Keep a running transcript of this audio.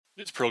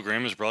This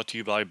program is brought to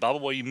you by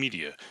Bible Way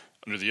Media,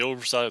 under the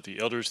oversight of the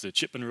elders of the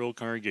Chipman Road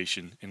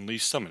Congregation in Lee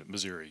Summit,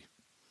 Missouri.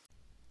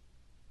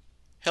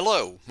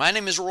 Hello, my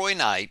name is Roy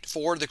Knight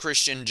for The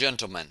Christian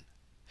Gentleman.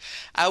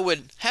 I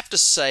would have to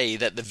say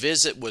that the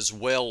visit was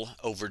well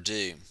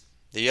overdue.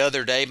 The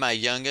other day, my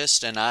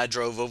youngest and I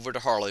drove over to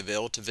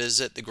Harleyville to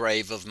visit the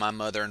grave of my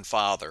mother and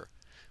father.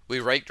 We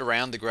raked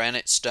around the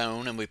granite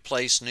stone and we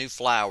placed new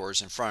flowers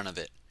in front of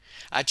it.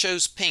 I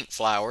chose pink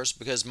flowers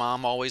because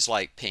Mom always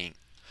liked pink.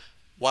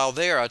 While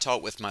there, I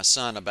talked with my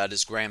son about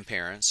his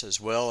grandparents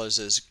as well as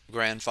his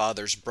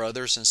grandfather's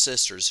brothers and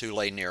sisters who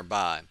lay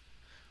nearby.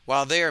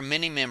 While there,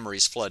 many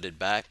memories flooded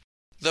back.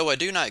 Though I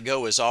do not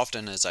go as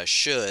often as I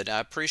should, I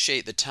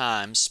appreciate the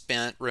time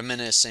spent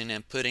reminiscing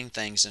and putting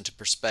things into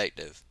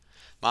perspective.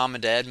 Mom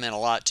and Dad meant a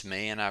lot to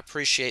me, and I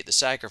appreciate the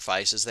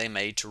sacrifices they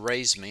made to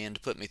raise me and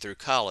to put me through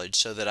college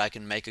so that I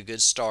can make a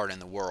good start in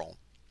the world.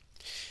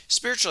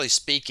 Spiritually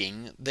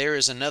speaking, there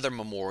is another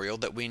memorial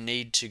that we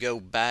need to go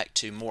back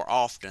to more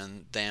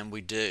often than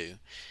we do,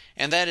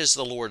 and that is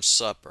the Lord's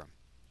Supper.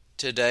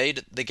 Today,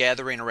 the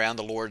gathering around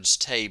the Lord's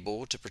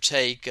table to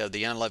partake of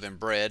the unleavened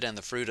bread and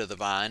the fruit of the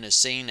vine is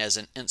seen as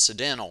an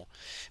incidental,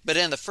 but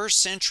in the first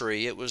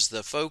century it was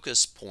the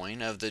focus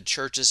point of the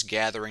church's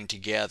gathering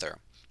together.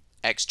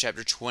 Acts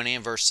chapter 20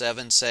 and verse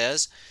 7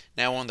 says,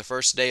 "Now on the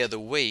first day of the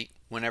week,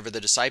 whenever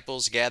the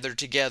disciples gathered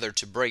together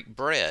to break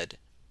bread."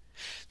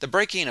 The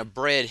breaking of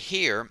bread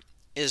here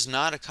is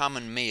not a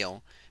common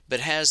meal, but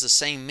has the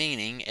same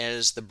meaning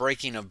as the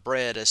breaking of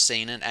bread as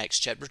seen in Acts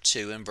chapter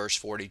 2 and verse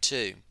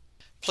 42.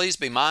 Please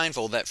be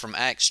mindful that from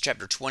Acts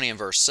chapter 20 and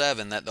verse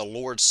 7 that the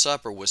Lord's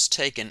Supper was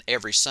taken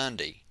every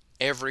Sunday,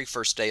 every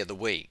first day of the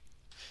week.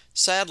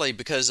 Sadly,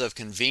 because of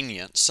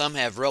convenience, some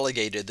have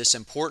relegated this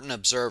important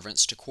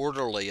observance to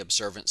quarterly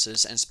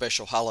observances and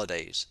special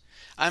holidays.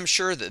 I'm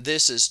sure that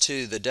this is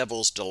to the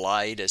devil's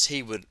delight, as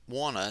he would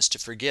want us to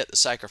forget the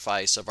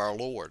sacrifice of our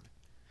Lord.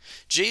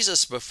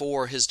 Jesus,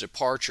 before his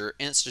departure,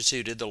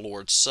 instituted the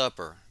Lord's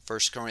Supper,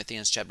 1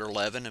 Corinthians chapter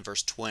 11 and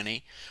verse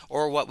 20,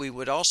 or what we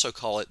would also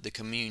call it the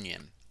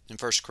communion, in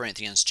 1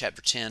 Corinthians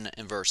chapter 10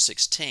 and verse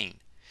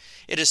 16.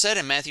 It is said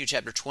in Matthew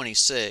chapter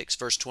 26,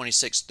 verse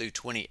 26 through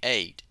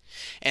 28,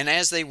 "And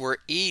as they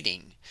were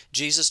eating,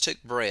 Jesus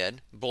took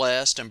bread,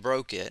 blessed and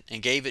broke it,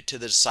 and gave it to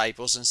the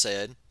disciples and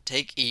said,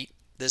 'Take, eat,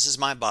 this is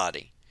my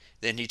body.'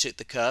 Then he took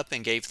the cup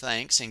and gave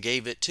thanks and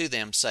gave it to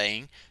them,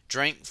 saying,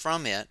 'Drink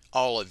from it,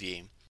 all of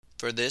you.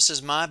 For this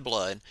is my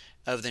blood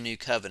of the new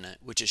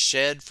covenant, which is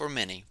shed for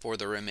many for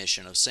the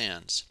remission of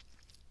sins.'"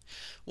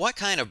 What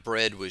kind of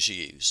bread was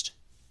used?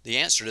 The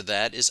answer to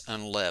that is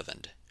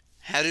unleavened.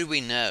 How do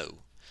we know?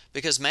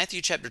 Because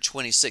Matthew chapter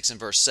 26 and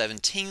verse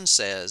 17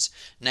 says,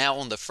 "Now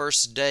on the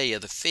first day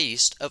of the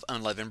feast of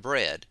unleavened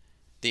bread."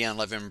 The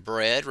unleavened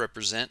bread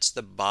represents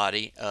the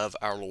body of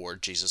our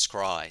Lord Jesus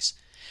Christ.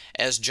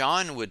 As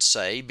John would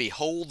say,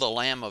 "Behold the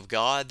Lamb of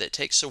God that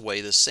takes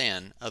away the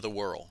sin of the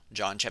world."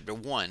 John chapter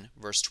 1,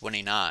 verse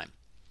 29.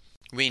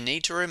 We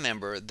need to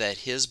remember that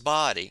his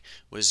body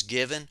was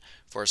given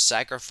for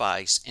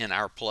sacrifice in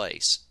our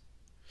place.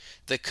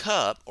 The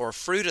cup, or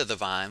fruit of the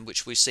vine,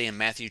 which we see in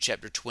Matthew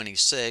chapter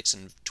 26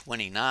 and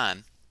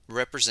 29,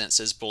 represents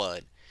his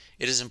blood.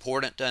 It is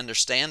important to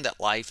understand that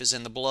life is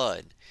in the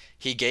blood.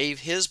 He gave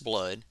his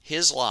blood,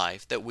 his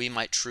life, that we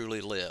might truly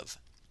live.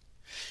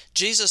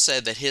 Jesus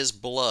said that his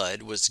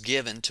blood was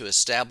given to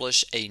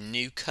establish a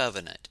new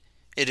covenant.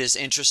 It is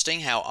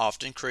interesting how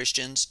often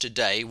Christians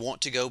today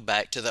want to go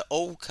back to the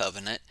old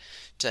covenant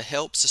to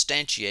help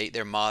substantiate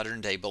their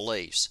modern day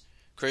beliefs.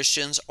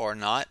 Christians are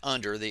not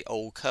under the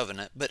old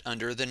covenant, but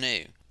under the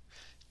new.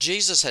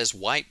 Jesus has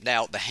wiped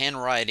out the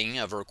handwriting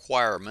of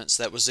requirements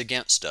that was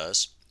against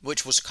us,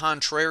 which was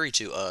contrary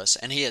to us,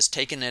 and he has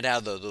taken it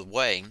out of the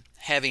way,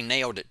 having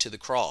nailed it to the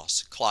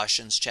cross.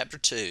 Colossians chapter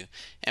 2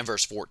 and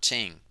verse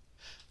 14.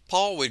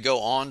 Paul would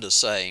go on to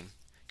say,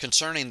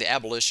 concerning the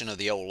abolition of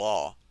the old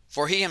law,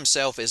 "For he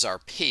himself is our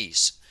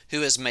peace, who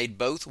has made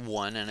both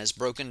one and has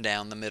broken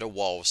down the middle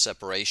wall of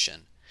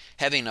separation,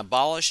 having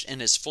abolished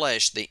in his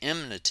flesh the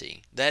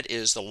enmity, that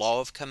is, the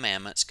law of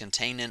commandments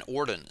contained in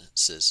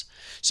ordinances,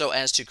 so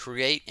as to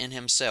create in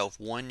himself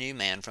one new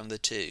man from the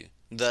two,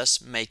 thus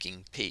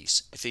making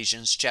peace."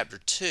 Ephesians chapter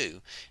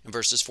 2 and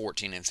verses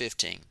 14 and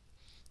 15.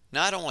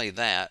 Not only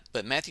that,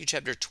 but Matthew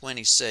chapter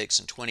 26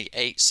 and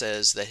 28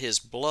 says that his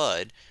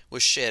blood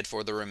was shed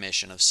for the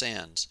remission of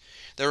sins.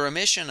 The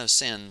remission of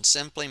sins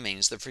simply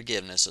means the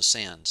forgiveness of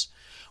sins.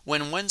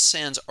 When one's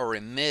sins are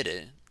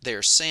remitted,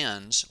 their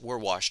sins were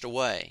washed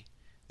away.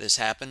 This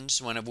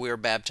happens whenever we are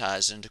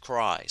baptized into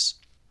Christ.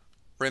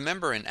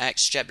 Remember in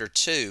Acts chapter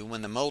 2,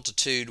 when the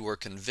multitude were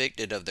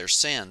convicted of their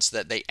sins,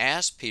 that they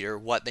asked Peter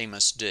what they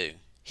must do.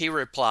 He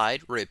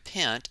replied,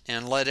 "Repent,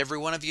 and let every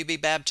one of you be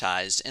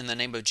baptized in the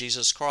name of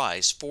Jesus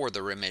Christ for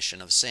the remission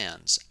of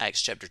sins."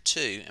 Acts chapter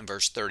 2 and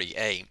verse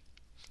 38.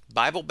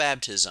 Bible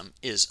baptism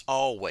is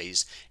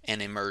always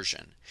an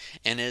immersion,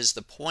 and is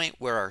the point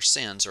where our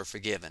sins are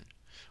forgiven.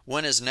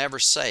 One is never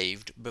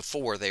saved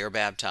before they are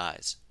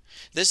baptized.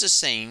 This is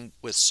seen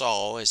with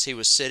Saul as he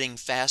was sitting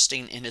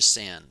fasting in his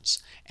sins.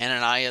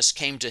 Ananias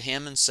came to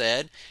him and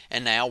said,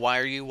 "And now why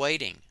are you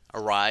waiting?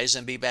 Arise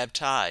and be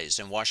baptized,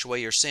 and wash away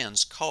your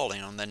sins,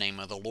 calling on the name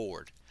of the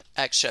Lord."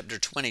 Acts chapter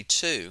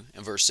 22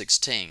 and verse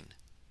 16.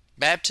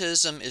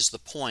 Baptism is the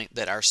point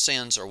that our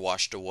sins are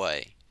washed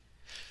away.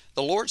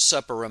 The Lord's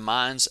Supper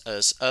reminds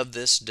us of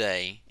this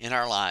day in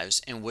our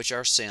lives in which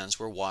our sins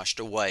were washed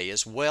away,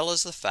 as well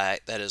as the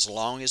fact that as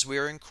long as we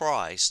are in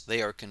Christ,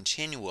 they are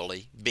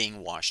continually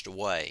being washed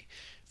away.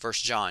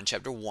 1 John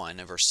chapter 1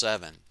 and verse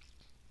 7.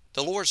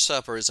 The Lord's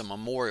Supper is a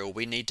memorial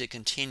we need to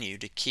continue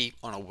to keep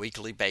on a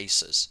weekly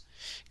basis.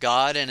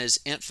 God in His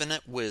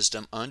infinite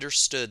wisdom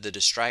understood the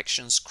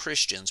distractions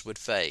Christians would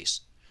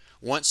face.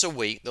 Once a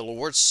week, the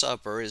Lord's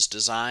Supper is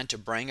designed to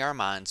bring our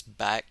minds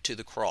back to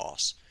the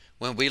cross.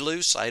 When we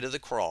lose sight of the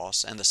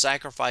cross and the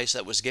sacrifice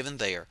that was given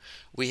there,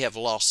 we have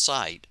lost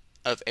sight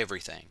of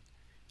everything.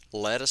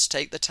 Let us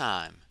take the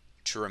time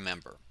to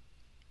remember.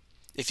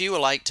 If you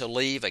would like to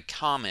leave a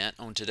comment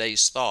on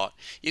today's thought,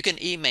 you can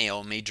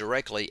email me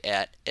directly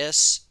at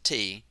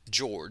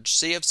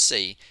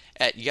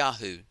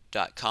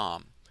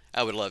stgeorgecfc@yahoo.com.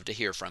 I would love to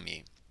hear from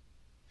you.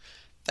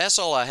 That's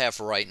all I have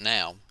for right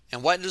now.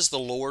 And what does the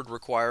Lord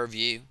require of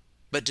you?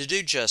 But to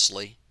do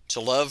justly, to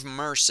love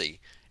mercy,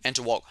 and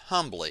to walk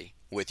humbly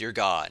with your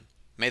God.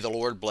 May the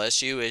Lord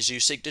bless you as you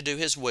seek to do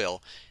His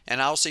will,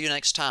 and I'll see you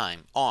next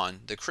time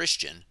on The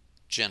Christian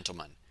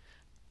Gentleman.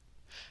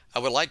 I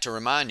would like to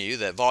remind you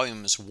that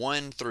volumes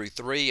 1 through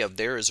 3 of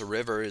There is a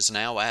River is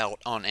now out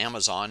on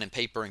Amazon in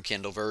paper and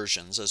Kindle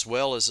versions, as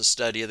well as a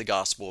study of the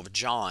Gospel of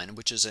John,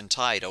 which is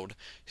entitled,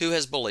 Who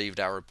Has Believed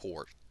Our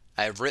Report?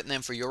 I have written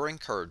them for your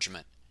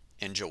encouragement.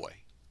 Enjoy.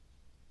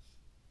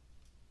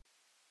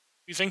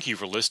 We thank you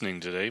for listening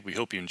today. We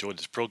hope you enjoyed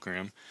this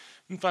program.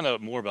 You can find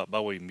out more about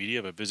Byway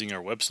Media by visiting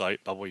our website,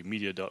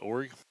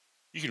 bywaymedia.org.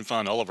 You can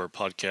find all of our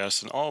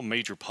podcasts on all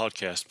major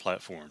podcast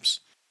platforms.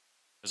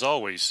 As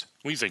always,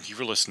 we thank you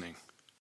for listening.